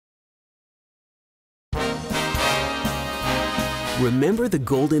Remember the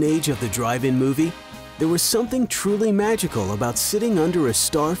golden age of the drive-in movie? There was something truly magical about sitting under a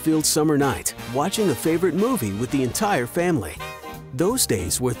star-filled summer night, watching a favorite movie with the entire family. Those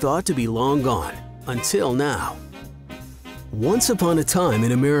days were thought to be long gone, until now. Once upon a time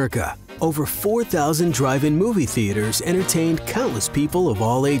in America, over 4,000 drive-in movie theaters entertained countless people of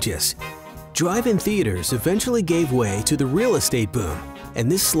all ages. Drive-in theaters eventually gave way to the real estate boom,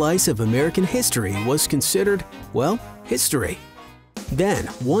 and this slice of American history was considered, well, history. Then,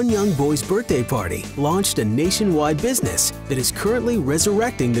 one young boy's birthday party launched a nationwide business that is currently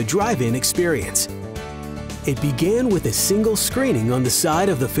resurrecting the drive-in experience. It began with a single screening on the side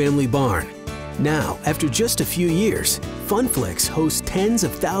of the family barn. Now, after just a few years, FunFlicks hosts tens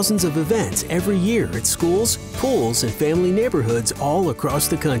of thousands of events every year at schools, pools, and family neighborhoods all across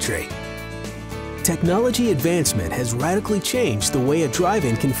the country. Technology advancement has radically changed the way a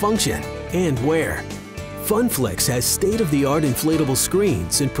drive-in can function and where. FunFlicks has state-of-the-art inflatable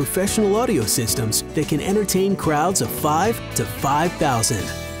screens and professional audio systems that can entertain crowds of 5 to 5,000.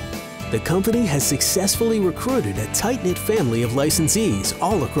 The company has successfully recruited a tight-knit family of licensees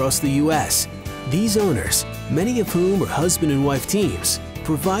all across the U.S. These owners, many of whom are husband and wife teams,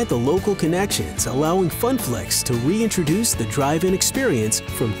 provide the local connections, allowing FunFlicks to reintroduce the drive-in experience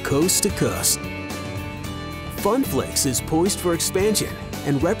from coast to coast. FunFlicks is poised for expansion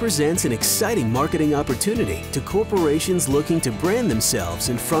and represents an exciting marketing opportunity to corporations looking to brand themselves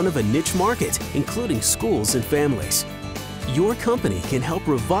in front of a niche market, including schools and families. Your company can help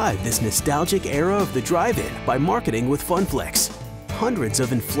revive this nostalgic era of the drive-in by marketing with FunFlicks. Hundreds of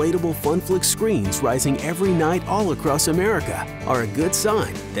inflatable FunFlicks screens rising every night all across America are a good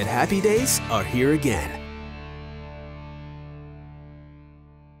sign that happy days are here again.